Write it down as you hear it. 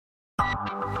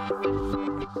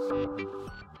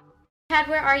Chad,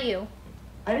 where are you?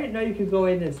 I didn't know you could go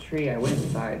in this tree. I went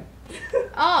inside.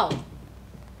 Oh.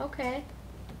 Okay.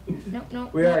 No.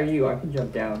 Where are you? I can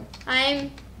jump down.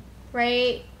 I'm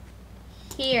right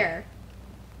here.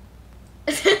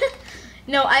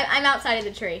 No, I'm outside of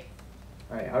the tree.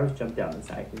 Alright, I'll just jump down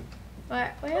inside here.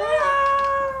 Where?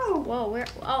 Wow! Whoa, where?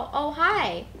 Oh,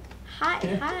 hi. Hi.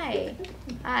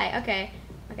 Okay.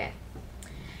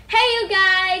 Hey, you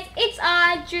guys, it's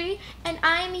Audrey, and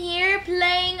I'm here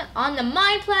playing on the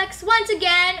Mineplex once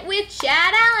again with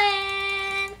Chad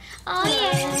Allen. Oh,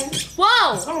 yeah.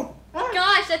 Whoa!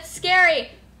 Gosh, that's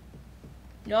scary.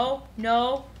 No.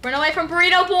 Run away from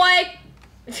Burrito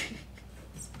Boy.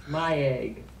 My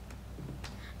egg.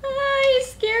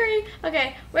 He's scary.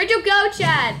 Okay, where'd you go,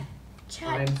 Chad?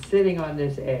 I'm sitting on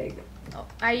this egg. Oh,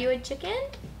 are you a chicken?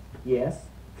 Yes.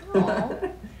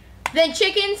 Oh. Then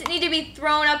chickens need to be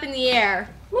thrown up in the air.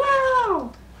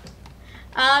 Wow!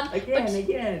 Okay,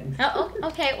 Again.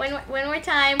 one more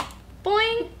time.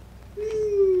 Boing.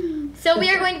 So we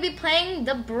are going to be playing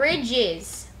the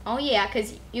bridges. Oh yeah,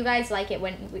 because you guys like it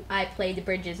when I play the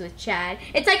bridges with Chad.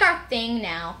 It's like our thing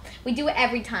now. We do it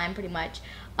every time pretty much.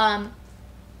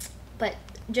 But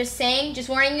just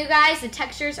warning you guys, the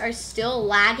textures are still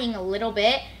lagging a little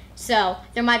bit. So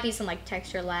there might be some like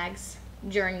texture lags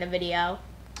during the video.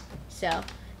 So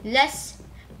let's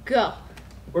go.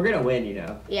 We're gonna win, you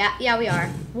know. Yeah, we are.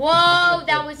 Whoa,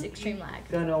 that was extreme lag.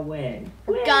 Gonna win.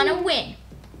 We're gonna win.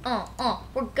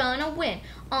 We're gonna win.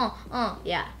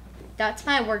 Yeah. That's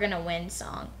my We're Gonna Win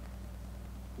song.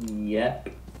 Yep.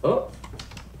 Oh.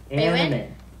 And I'm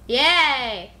in.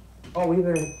 Yay. Oh, we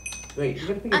better. Wait, you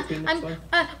gotta pick a team this one?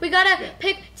 We gotta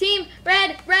pick team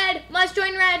red. Must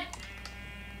join red.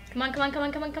 Come on.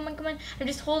 I'm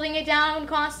just holding it down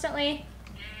constantly.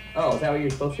 Oh, is that what you're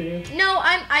supposed to do? No,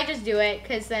 I just do it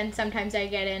because then sometimes I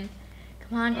get in.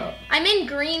 Come on. Oh. I'm in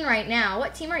green right now.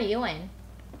 What team are you in?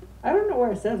 I don't know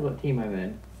where it says what team I'm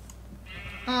in.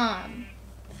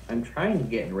 I'm trying to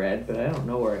get in red, but I don't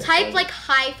know where it Type says. like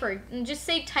hi just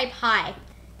say type hi.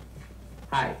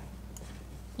 Hi.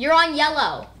 You're on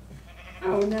yellow.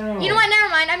 Oh no. You know what? Never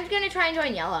mind. I'm gonna try and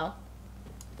join yellow.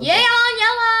 Okay. Yay, I'm on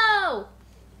yellow!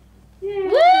 Yeah.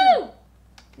 Woo!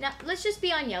 Now let's just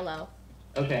be on yellow.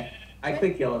 Okay. I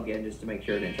clicked yellow again just to make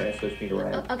sure it didn't try to switch me to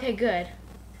red. Okay, good.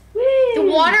 Whee! The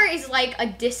water is like a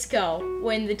disco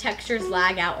when the textures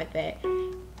lag out with it.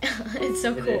 It's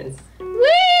so cool. It is.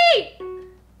 Whee!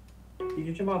 Did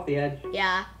you jump off the edge?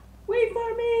 Yeah. Wait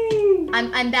for me!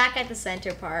 I'm back at the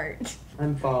center part.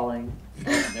 I'm falling.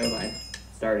 Oh, never mind.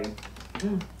 Starting.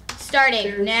 Starting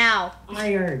There's now.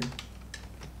 Iron.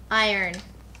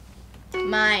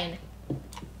 Mine.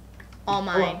 All Oh,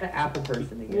 mine. the apple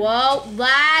person again. Whoa,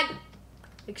 lag.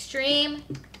 Extreme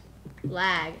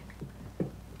lag.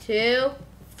 2,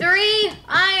 3,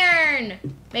 iron.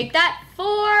 Make that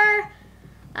 4,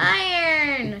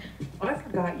 iron. Oh, I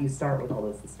forgot you start with all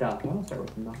this stuff. I don't start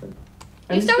with nothing.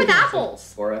 You start with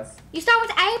apples. For us. You start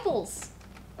with apples.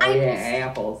 Oh yeah,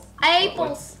 apples.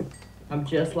 Apples. I'm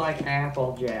just like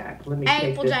Applejack. Let me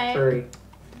Applejack. take this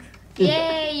tree.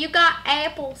 Yay, you got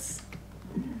apples.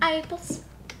 Apples.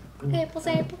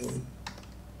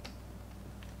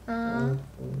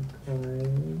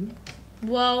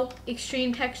 Whoa,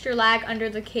 extreme texture lag under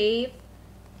the cave.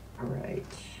 Alright.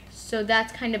 So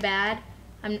that's kind of bad.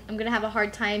 I'm gonna have a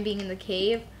hard time being in the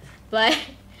cave, but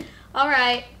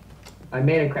alright. I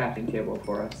made a crafting table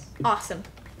for us. Awesome.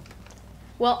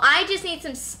 Well, I just need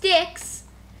some sticks.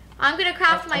 I'm gonna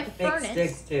craft my furnace. Make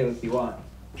sticks too if you want.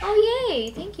 Oh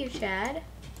yay! Thank you, Chad.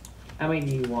 How many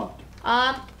do you want?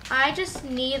 I just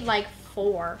need like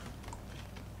 4.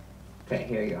 Okay,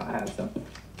 here you go. I have some.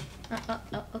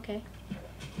 Okay.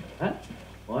 Huh?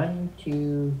 1,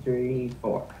 2, 3,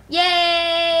 4.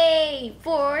 Yay!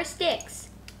 4 sticks.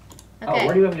 Okay. Oh,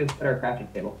 where do you want me to put our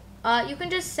crafting table? You can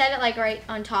just set it like right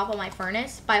on top of my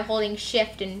furnace by holding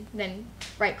shift and then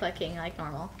right clicking like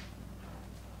normal.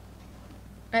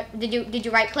 Did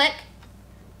you right click?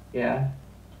 Yeah.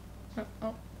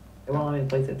 Oh. It won't let me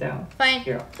place it down. Fine.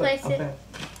 Here, Place it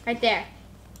right there.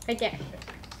 Right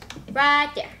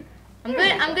there. I'm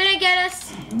gonna get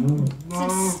us some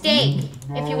steak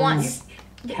if you want.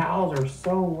 Cows are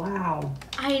so loud.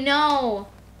 I know.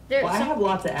 Well, I have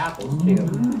lots of apples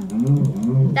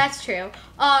too. That's true.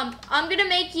 I'm gonna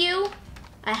make you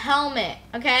a helmet.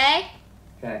 Okay.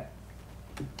 Okay.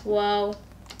 Whoa.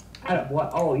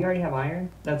 What? Oh, you already have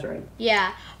iron? That's right.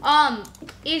 Yeah.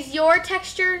 Is your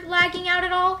texture lagging out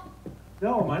at all?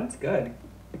 No, mine's good.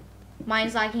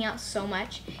 Mine's lagging out so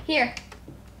much. Here.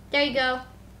 There you go.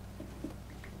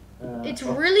 It's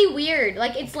really weird.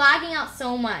 Like, it's lagging out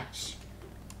so much.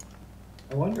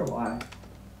 I wonder why.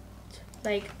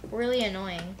 Like, really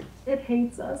annoying. It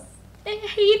hates us. It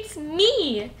hates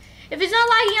me. If it's not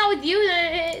lagging out with you,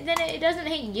 then it doesn't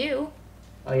hate you.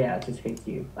 Oh yeah, it just hates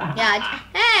you. Yeah.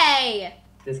 Hey!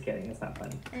 Just kidding, it's not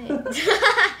funny.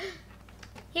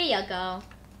 Here you go.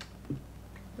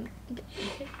 I'm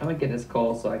gonna get this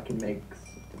coal so I can make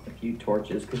a few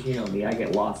torches, because you know me, I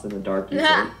get lost in the dark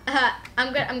usually.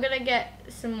 I'm gonna get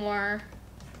some more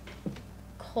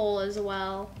coal as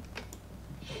well.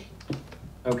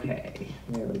 Okay,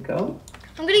 there we go.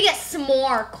 I'm gonna get some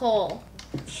more coal.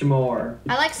 S'more.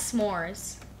 I like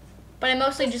s'mores, but I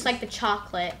mostly just like the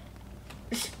chocolate.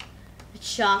 The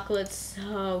chocolate's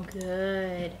so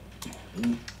good.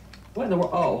 What in the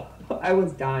world? Oh, I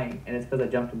was dying, and it's because I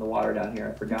jumped in the water down here.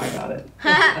 I forgot about it.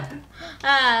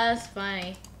 That's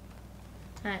funny.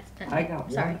 I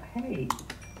got sorry. one. Hey.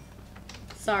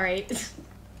 Sorry.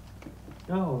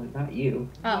 No, not you.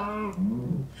 Oh.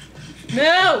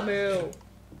 Moo.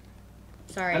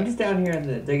 Sorry. I'm just down here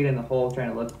digging in the hole, trying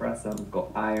to look for some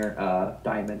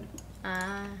diamond.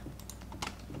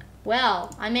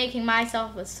 Well, I'm making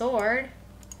myself a sword.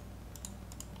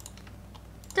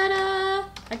 Ta-da!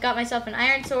 I got myself an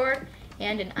iron sword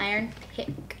and an iron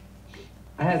pick.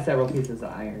 I have several pieces of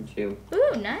iron too.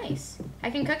 Ooh, nice. I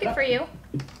can cook it for you.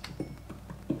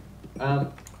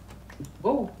 Oh,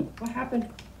 what happened?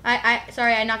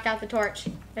 Sorry, I knocked out the torch.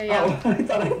 There you go. go. I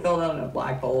thought I fell down in a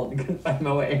black hole and couldn't find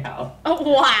my way out. Oh,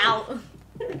 wow.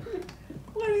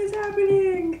 What is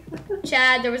happening?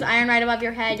 Chad, there was iron right above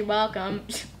your head. You're welcome.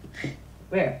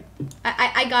 Where?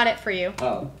 I got it for you.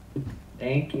 Oh,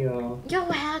 thank you. You're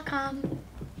welcome.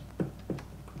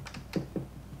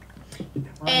 Come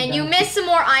on, And you guys. missed some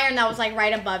more iron that was like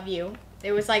right above you.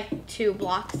 It was like 2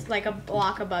 blocks, like a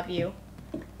block above you.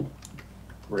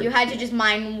 Great. You had to just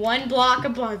mine 1 block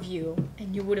above you,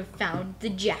 and you would have found the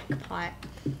jackpot.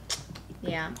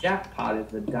 Yeah. Jackpot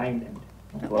is the diamond.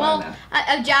 That's what I'm Well,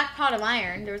 at. a jackpot of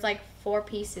iron. There was like 4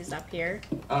 pieces up here.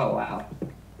 Oh wow.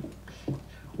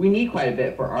 We need quite a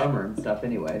bit for armor and stuff,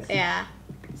 anyways. Yeah.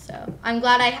 So I'm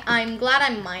glad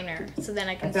I'm miner, so then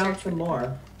I can I found search for some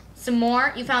more. some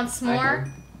more. You found s'more?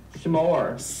 Some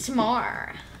more.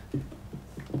 S'more.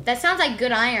 That sounds like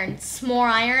good iron. S'more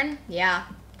iron? Yeah.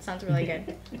 Sounds really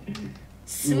good.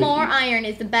 S'more iron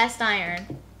is the best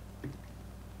iron.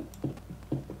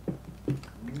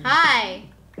 Hi.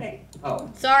 Hey. Oh,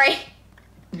 Sorry.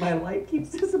 my light keeps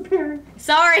disappearing.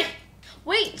 Sorry.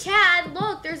 Wait, Chad,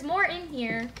 look, there's more in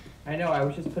here. I know. I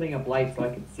was just putting up lights so I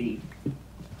could see.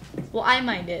 Well, I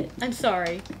mined it. I'm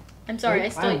sorry. I'm sorry.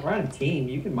 We're on a team.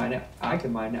 You can mine it. I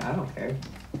can mine it. I don't care.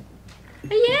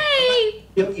 Yay!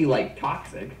 Feel you like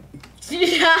toxic.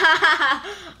 Yeah,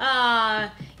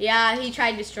 he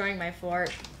tried destroying my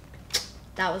fort.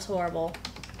 That was horrible.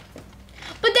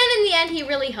 But then in the end, he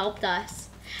really helped us.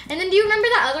 And then do you remember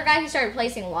that other guy who started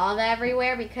placing lava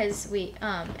everywhere because we,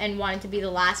 and wanted to be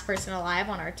the last person alive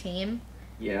on our team?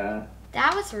 Yeah.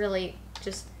 That was really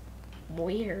just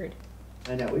weird.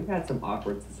 I know. We've had some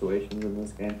awkward situations in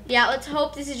this game. Yeah, let's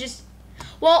hope this is just...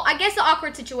 Well, I guess the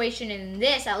awkward situation in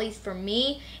this, at least for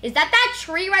me, is that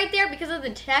tree right there, because of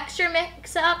the texture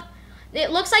mix-up,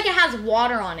 it looks like it has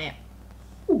water on it.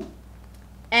 Ooh.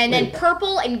 And then Wait.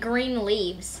 purple and green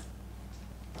leaves.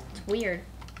 It's weird.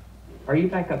 Are you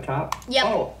back up top? Yep.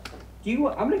 Oh,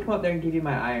 I'm gonna come up there and give you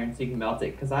my iron so you can melt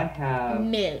it, because I have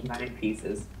Melt. 9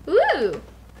 pieces. Ooh.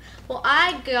 Well,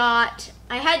 I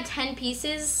had 10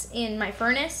 pieces in my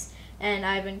furnace, and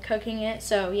I've been cooking it,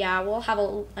 so yeah, we'll have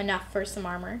enough for some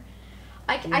armor.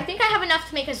 I think I have enough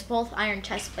to make us both iron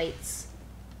chest plates.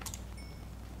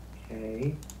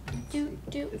 Okay. Do.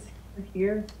 This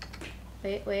here.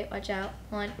 Wait, watch out.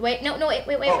 Hold on. Wait, no, wait.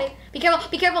 Oh. Wait. Be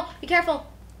careful.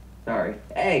 Sorry.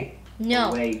 Hey.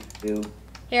 No. Wait, dude.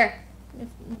 Here.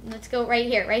 Let's go right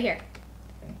here.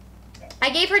 I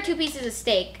gave her 2 pieces of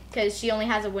steak because she only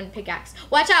has a wooden pickaxe.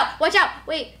 Watch out.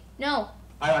 Wait, no.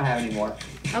 I don't have any more.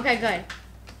 Okay, good.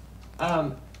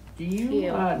 Do you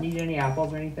need any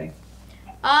apples or anything?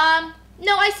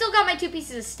 No, I still got my 2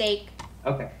 pieces of steak.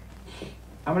 Okay.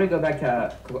 I'm gonna go back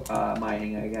to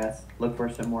mining, I guess. Look for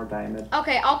some more diamonds.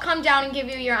 Okay, I'll come down and give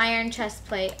you your iron chest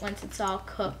plate once it's all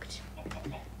cooked.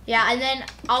 Yeah, and then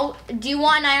do you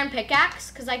want an iron pickaxe?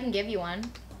 Because I can give you one.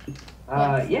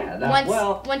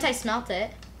 Yeah. Once I smelt it.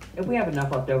 If we have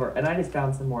enough left over, and I just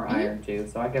found some more iron too,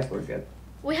 so I guess we're good.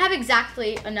 We have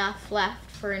exactly enough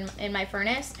left for in my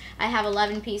furnace. I have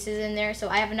 11 pieces in there, so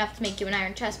I have enough to make you an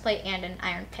iron chest plate and an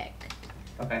iron pick.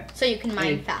 Okay. So you can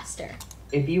mine faster.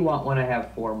 If you want one, I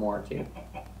have 4 more too.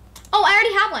 Oh, I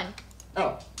already have one.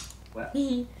 Oh. What?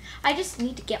 I just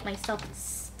need to get myself a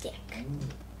stick.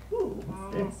 Ooh,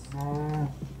 what's this?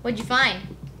 What'd you find?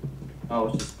 Oh,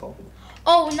 it's just gold.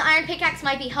 Oh, and the iron pickaxe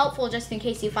might be helpful just in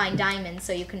case you find diamonds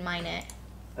so you can mine it.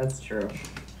 That's true.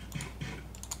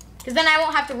 Because then I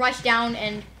won't have to rush down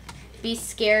and be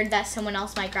scared that someone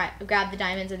else might grab the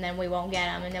diamonds and then we won't get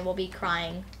them and then we'll be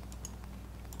crying.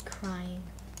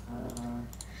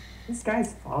 This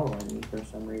guy's following me for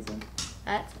some reason.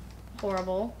 That's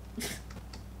horrible.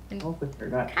 Hopefully they're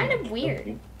not Kind of trying to weird.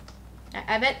 kill me.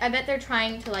 I bet they're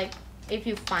trying to, like, if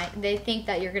you find, they think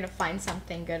that you're gonna find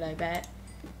something good, I bet.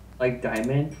 Like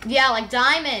diamond? Yeah, like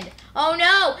diamond. Oh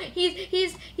no,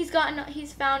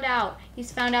 he's found out.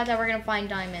 He's found out that we're gonna find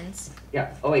diamonds.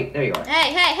 Yeah. Oh wait, there you are.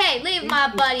 Hey, leave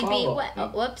my buddy be. follow me. Oh,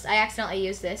 whoops, I accidentally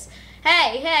used this.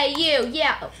 Hey, you,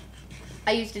 yeah. Oh,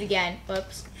 I used it again.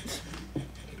 Whoops.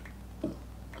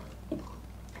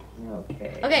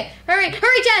 Okay. Okay, hurry,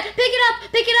 Chad! Pick it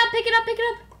up!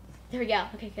 There we go.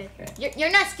 Okay, good. Okay.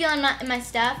 You're not stealing my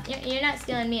stuff. You're not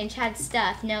stealing me and Chad's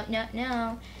stuff. No.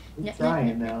 I'm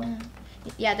trying now.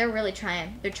 Yeah, they're really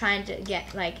trying. They're trying to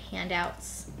get like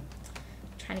handouts.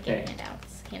 Trying to get Okay.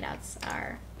 handouts. Handouts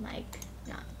are like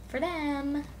not for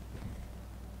them.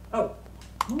 Oh,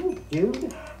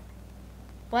 dude.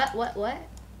 What?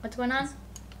 What's going on?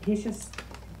 He's just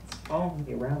following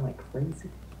me around like crazy.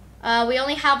 We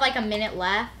only have like a minute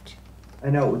left. I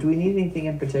know. Do we need anything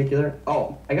in particular?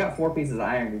 Oh, I got 4 pieces of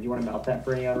iron. Did you want to melt that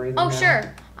for any other reason? Oh, now?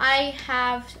 sure. I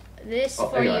have this Oh,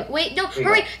 for there you you. are. Wait, no, There you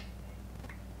hurry. go.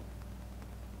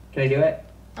 Can I do it?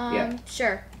 Yeah.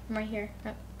 Sure. I'm right here.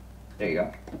 Oh, There you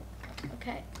go.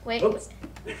 okay. Wait. Oops.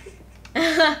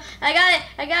 I got it.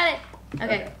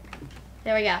 Okay.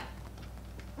 There we go.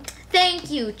 Thank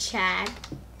you, Chad.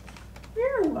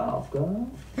 You're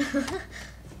welcome.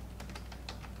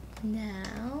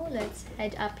 Now, let's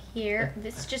head up here.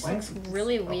 This just Why looks is this-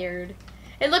 really oh. weird.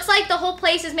 It looks like the whole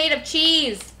place is made of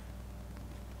cheese.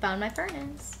 Found my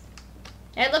furnace.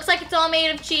 It looks like it's all made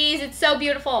of cheese. It's so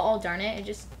beautiful. Oh, darn it. It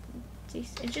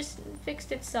just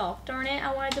fixed itself. Darn it.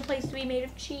 I wanted the place to be made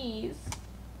of cheese.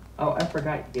 Oh, I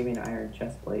forgot you gave me an iron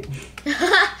chest plate.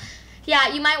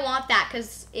 Yeah, you might want that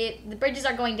because the bridges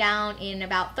are going down in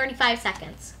about 35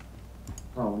 seconds.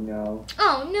 Oh no.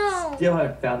 Oh, no. Still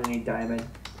haven't found any diamond.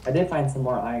 I did find some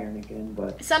more iron again,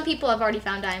 but Some people have already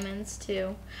found diamonds,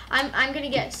 too. I'm going to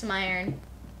get some iron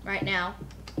right now.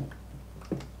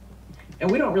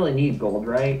 and we don't really need gold,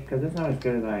 right? Because it's not as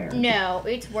good as iron. No,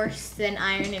 it's worse than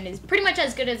iron and is pretty much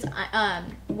as good as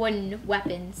wooden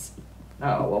weapons.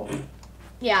 Oh well.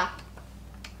 Yeah.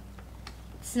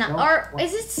 It's not, No, or what?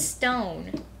 is it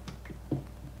stone?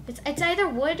 It's either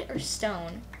wood or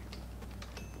stone.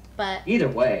 But Either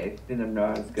way, they're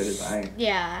not as good as iron.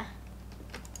 yeah.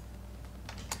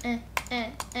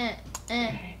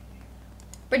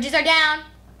 Bridges are down.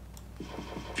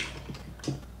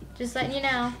 Just letting you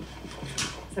know.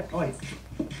 What's that noise?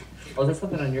 Oh, is there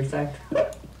something on your side?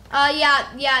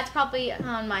 Yeah, it's probably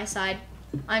on my side.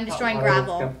 I'm destroying Water was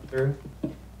gravel. coming through.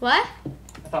 What?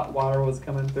 I thought water was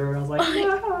coming through, and I was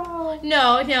like,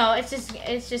 No,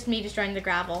 it's just me destroying the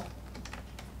gravel.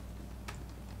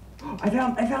 I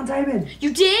found diamond.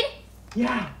 You did?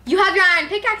 Yeah. You have your iron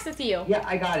pickaxe with you. Yeah,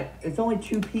 I got it. It's only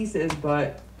 2 pieces,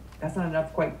 but that's not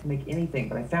enough quite to make anything.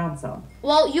 But I found some.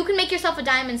 Well, you can make yourself a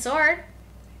diamond sword.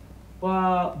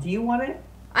 Well, do you want it?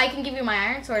 I can give you my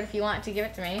iron sword if you want to give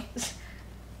it to me.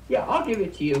 Yeah, I'll give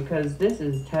it to you because this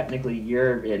is technically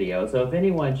your video. So if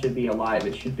anyone should be alive,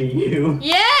 it should be you.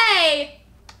 Yay!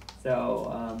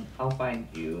 So I'll find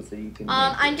you so you can.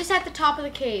 I'm just at the top of the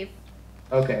cave.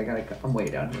 Okay, I'm way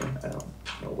down here. I don't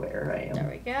know where I am. There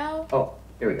we go. Oh,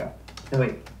 here we go. No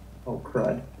wait. Oh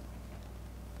crud.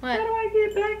 What? How do I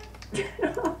get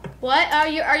back? What?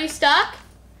 Are you stuck?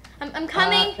 I'm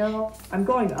coming. No, I'm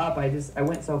going up. I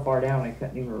went so far down I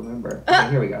couldn't even remember. Okay,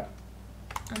 here we go.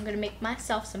 I'm gonna make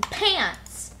myself some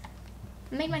pants.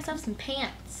 I made myself some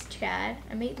pants, Chad.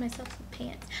 I made myself some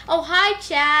pants. Oh, hi,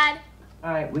 Chad.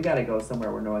 All right, we gotta go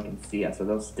somewhere where no one can see us, or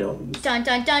they'll still be. Dun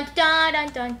dun dun dun dun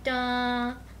dun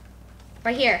dun.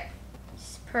 Right here. This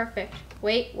is perfect.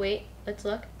 Wait. Let's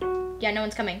look. Yeah, no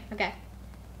one's coming. Okay.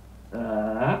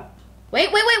 Wait.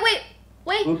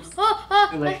 Oops. Oh,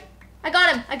 Too late. I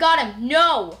got him.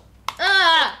 No.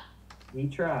 He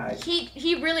tried.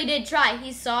 He really did try.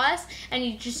 He saw us and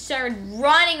he just started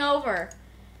running over.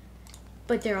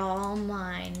 But they're all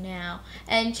mine now.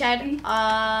 And Chad,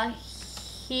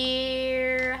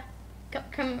 here.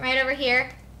 Come right over here.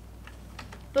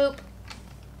 Boop.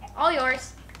 All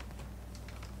yours.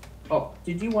 Oh,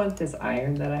 did you want this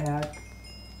iron that I had?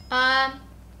 Um,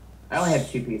 I only have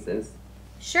 2 pieces.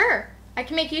 sure. I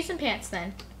can make you some pants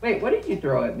then. Wait, what did you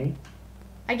throw at me?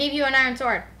 I gave you an iron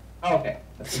sword. Oh, okay.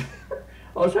 I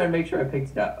was trying to make sure I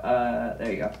picked it up.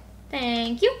 There you go.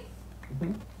 Thank you.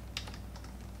 Mm-hmm.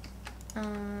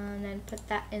 And then put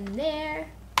that in there.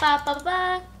 Ba ba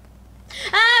ba.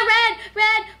 Ah, red.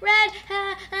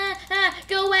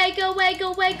 Go away.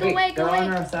 Wait, they're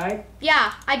on our side?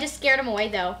 Yeah, I just scared him away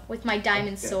though with my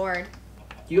diamond sword.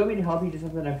 Do you want me to help you do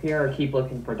something up here or keep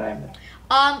looking for diamonds?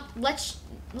 Let's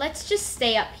just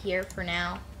stay up here for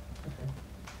now.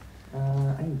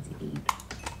 Okay. I need to eat.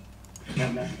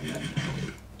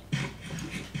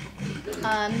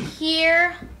 No.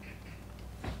 Here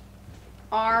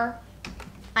are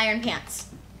iron pants.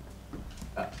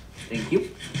 Thank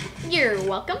you. You're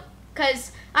welcome.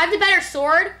 Because I have the better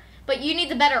sword, but you need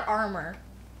the better armor.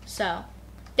 So,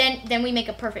 then we make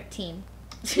a perfect team.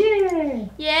 Yeah.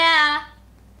 Yeah.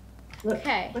 Look,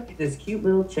 Okay. Look at this cute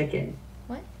little chicken.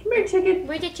 What? Come here, chicken.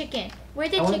 Where's the chicken?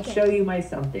 I want to show you my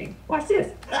something. Watch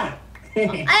this. Ah. Hey,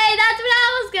 that's what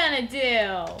I was gonna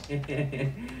do.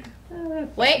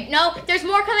 Wait, no, there's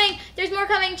more coming. There's more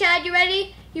coming, Chad. You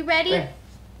ready? You ready? Where?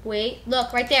 Wait,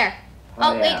 look, right there.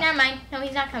 Oh, Wait, yeah. never mind. No,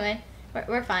 he's not coming.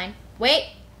 We're fine. Wait.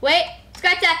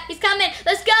 Scratch that. He's coming.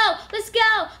 Let's go.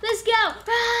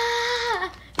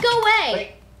 Ah, go away.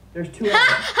 Wait, there's two of them.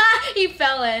 Ha! He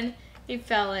fell in.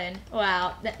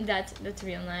 Wow, that's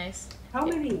real nice. How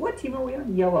many? What team are we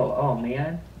on? Yellow. Oh,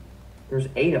 man. There's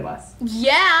 8 of us.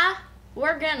 Yeah,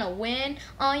 we're gonna win.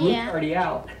 Oh, Blue's yeah. already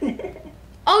out.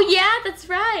 Oh, yeah, that's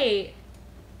right.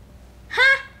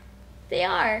 Ha! They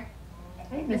are.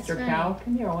 Hey, That's Mr. right. Cow,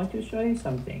 come here. I want to show you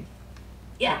something.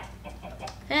 Yeah.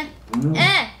 I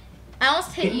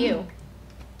almost hit you.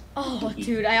 Oh,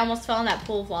 dude, I almost fell in that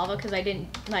pool of lava because I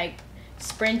didn't, like,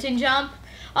 sprint and jump.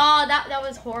 Oh, that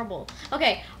was horrible.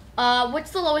 Okay,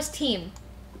 what's the lowest team?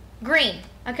 Green.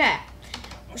 Okay.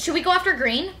 Should we go after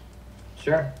green?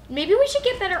 Sure. Maybe we should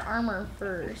get better armor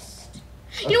first.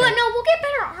 You know what? No, we'll get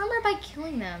better armor by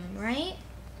killing them, right?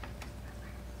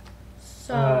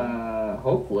 So.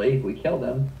 Hopefully, if we kill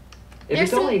them. If There's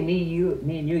it's only me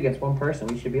and you against one person,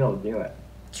 we should be able to do it.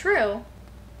 True.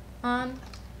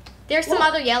 There's some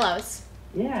other yellows.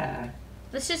 Yeah.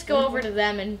 Let's just go over to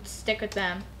them and stick with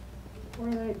them. Where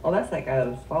are they? Oh, that's that guy that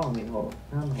was following me the whole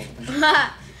time.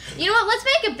 You know what? Let's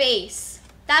make a base.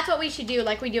 That's what we should do,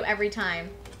 like we do every time.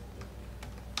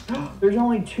 There's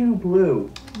only 2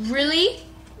 blue. Really?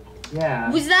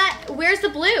 Yeah. Where's the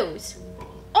blues?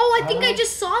 Oh, I think I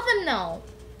just saw them though.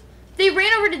 They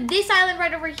ran over to this island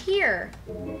right over here.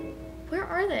 Where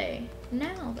are they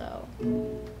now though? I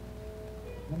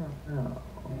don't know.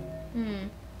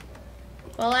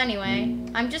 Well, anyway,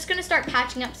 I'm just gonna start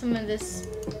patching up some of this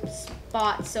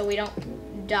spot so we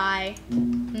don't die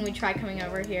when we try coming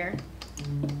over here.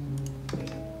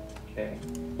 Okay.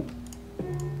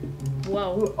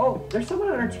 Whoa. Ooh, oh, there's someone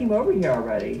on our team over here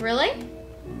already. Really?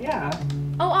 Yeah.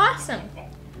 Oh, awesome.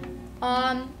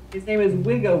 His name is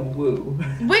Wigawoo.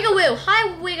 Wigawoo. Hi,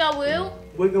 Wigawoo.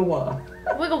 Wigawa.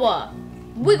 Wigawa.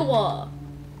 Wigawa.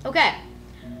 Okay.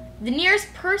 The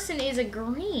nearest person is a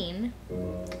green.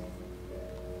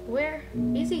 Where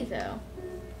is he though?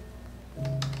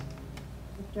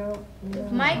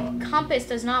 My compass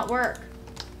does not work.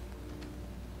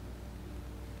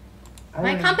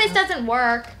 My compass doesn't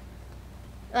work.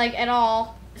 Like, at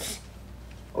all.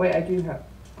 Wait, I do have...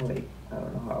 Wait, I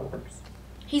don't know how it works.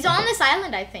 He's on this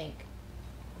island, I think.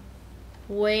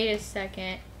 Wait a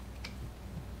second.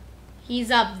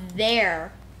 He's up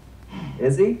there.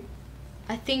 Is he?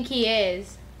 I think he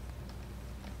is.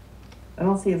 I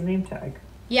don't see his name tag.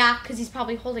 Yeah, because he's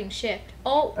probably holding shift.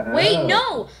 Oh, wait,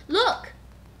 no! Look!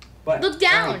 What? Look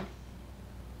down!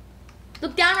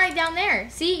 Look down right down there.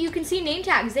 See, you can see name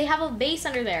tags. They have a base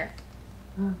under there.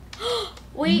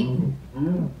 Wait.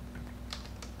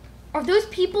 Are those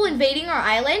people invading our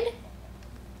island?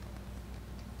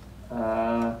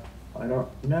 I don't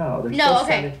know. They're No, still okay.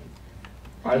 sending-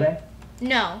 Are they?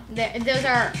 No, those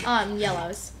are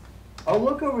yellows. Oh,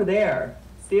 look over there.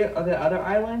 See it on the other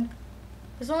island?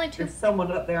 There's only 2. There's someone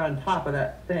up there on top of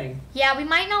that thing. Yeah, we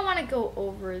might not want to go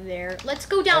over there. Let's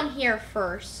go down here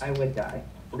first. I would die.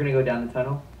 We're gonna go down the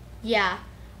tunnel? Yeah.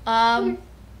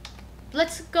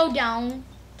 Let's go down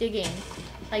digging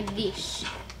like this.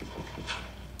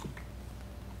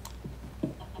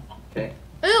 Okay.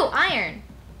 Ooh, iron.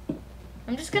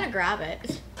 I'm just gonna grab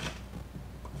it.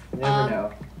 You never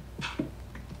know.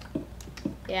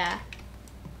 Yeah.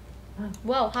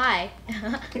 Whoa, hi.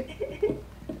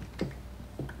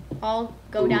 I'll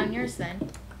go down yours then.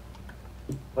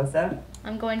 What's that?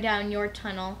 I'm going down your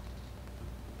tunnel.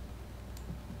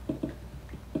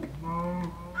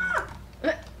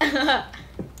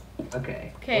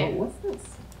 Okay. Okay. Well, what's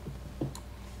this?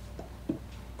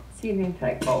 See a name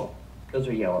tag. Oh, those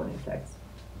are yellow name tags.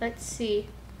 Let's see.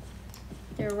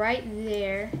 They're right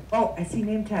there. Oh, I see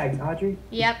name tags, Audrey.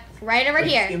 Yep, right over Wait,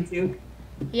 here. See them too?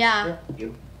 Yeah. Where are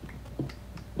you?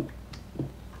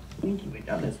 I think you went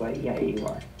down this way. Yeah, you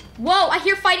are. Whoa, I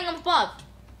hear fighting up above.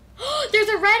 There's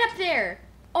a red up there.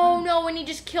 Oh no, and he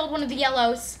just killed one of the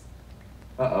yellows.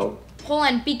 Uh-oh. Hold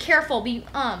on, be careful.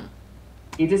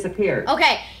 He disappeared.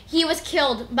 Okay, he was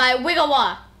killed by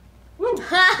Wiggawa. Woo.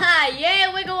 Haha,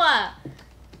 yeah, Wiggawa.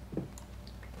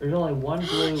 There's only one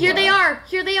blue. Here they are.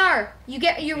 Here they are.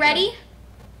 You ready?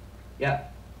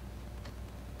 Yep.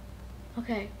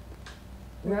 Okay.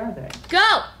 Where are they?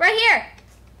 Go! Right here!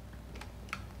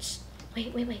 Shh.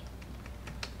 Wait.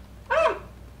 Ah!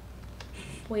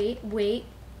 Wait.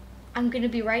 I'm gonna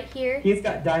be right here. He's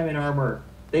got diamond armor.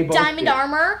 They both Diamond do.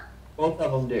 armor? Both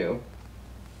of them do.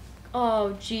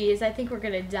 Oh, geez. I think we're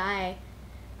gonna die.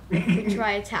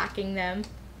 Try attacking them.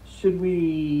 Should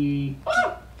we...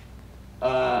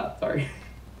 sorry.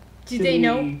 Do they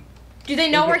know? Do they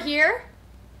know we're here?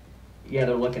 Yeah,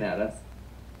 they're looking at us.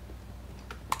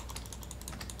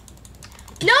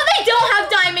 No, they don't have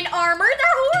diamond armor.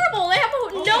 They're horrible. They have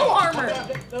no armor.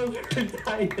 Those are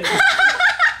diamond.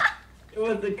 It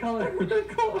was the color of their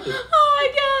clothes. Oh my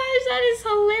gosh, that is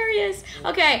hilarious.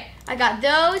 Okay, I got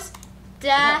those.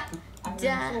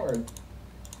 Sword.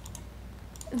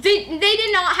 They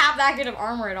did not have that good of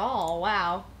armor at all.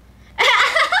 Wow.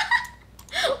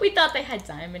 We thought they had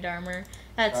diamond armor.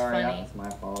 That's Sorry, funny. That's my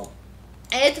fault.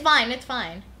 It's fine.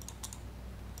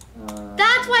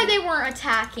 That's why they weren't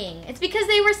attacking. It's because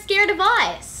they were scared of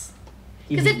us.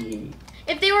 Because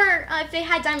if they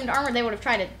had diamond armor, they would have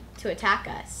tried to attack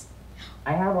us.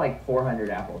 I have like 400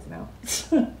 apples now.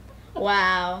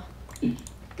 Wow. Did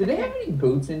they have any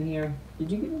boots in here?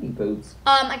 Did you get any boots?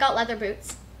 I got leather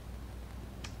boots.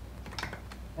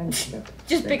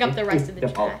 Just pick up the rest of the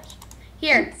trash.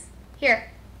 Here.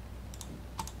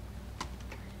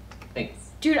 Thanks.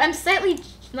 Dude, I'm slightly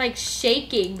like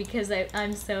shaking because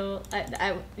I'm so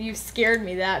you scared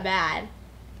me that bad.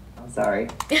 I'm sorry.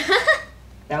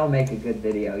 That'll make a good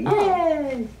video. Yay!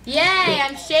 Oh. Yay!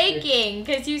 I'm shaking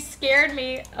because you scared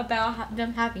me about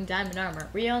them having diamond armor.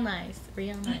 Real nice.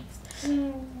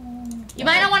 You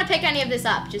might not want to pick any of this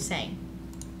up. Just saying.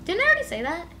 Didn't I already say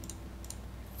that?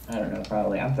 I don't know.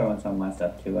 Probably. I'm throwing some of my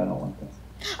stuff too. I don't want this.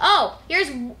 Oh, here's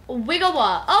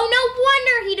Wiggawa. Oh, no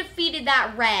wonder he defeated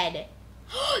that red.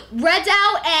 Red's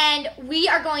out, and we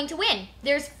are going to win.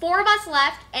 There's 4 of us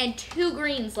left and 2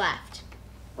 greens left.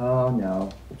 Oh,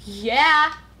 no.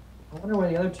 Yeah. I wonder where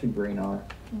the other 2 green are.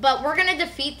 But we're going to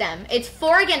defeat them. It's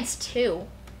 4 against 2.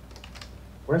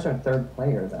 Where's our 3rd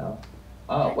player, though?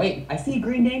 Oh, wait. I see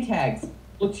green name tags.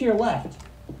 Look to your left.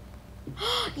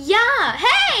 Yeah.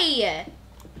 Hey!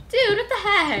 Dude, what the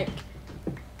heck?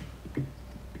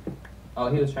 Oh,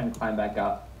 he was trying to climb back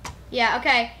up. Yeah,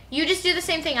 okay. You just do the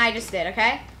same thing I just did,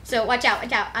 okay? So watch out.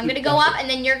 I'm going to go up, and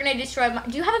then you're going to destroy my...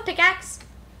 Do you have a pickaxe?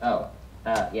 Oh,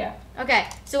 yeah. Okay,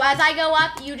 so as I go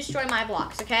up, you destroy my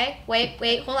blocks, okay? Wait,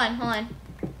 hold on.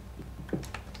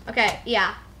 Okay,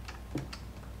 yeah.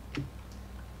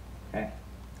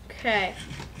 Okay.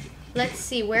 Let's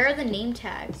see, where are the name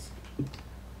tags?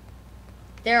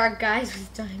 There are guys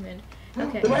with diamond.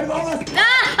 Okay. Right above us. No,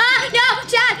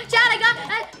 Chad, I got...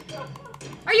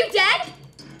 Are you dead?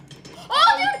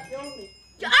 Oh, dude!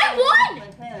 I won!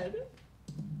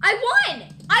 I won!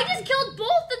 I just killed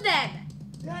both of them!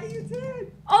 Yeah, you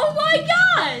did! Oh my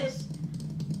gosh!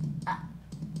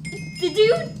 Did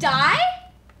you die?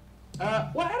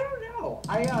 Well, I don't know.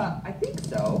 I think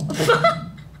so.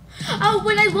 Oh,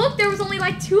 when I looked, there was only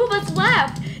like 2 of us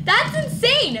left. That's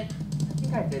insane! I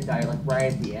think I did die, like,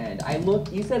 right at the end.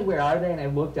 You said, where are they? And I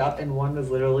looked up, and one was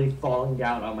literally falling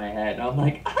down on my head. And I'm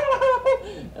like, ah!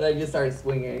 And I just started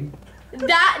swinging.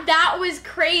 That was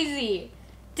crazy.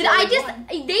 They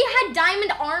had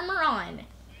diamond armor on.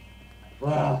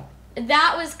 Wow.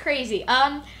 That was crazy.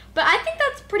 But I think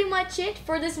that's pretty much it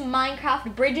for this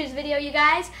Minecraft Bridges video, you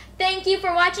guys. Thank you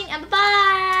for watching, and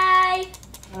bye!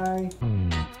 Bye.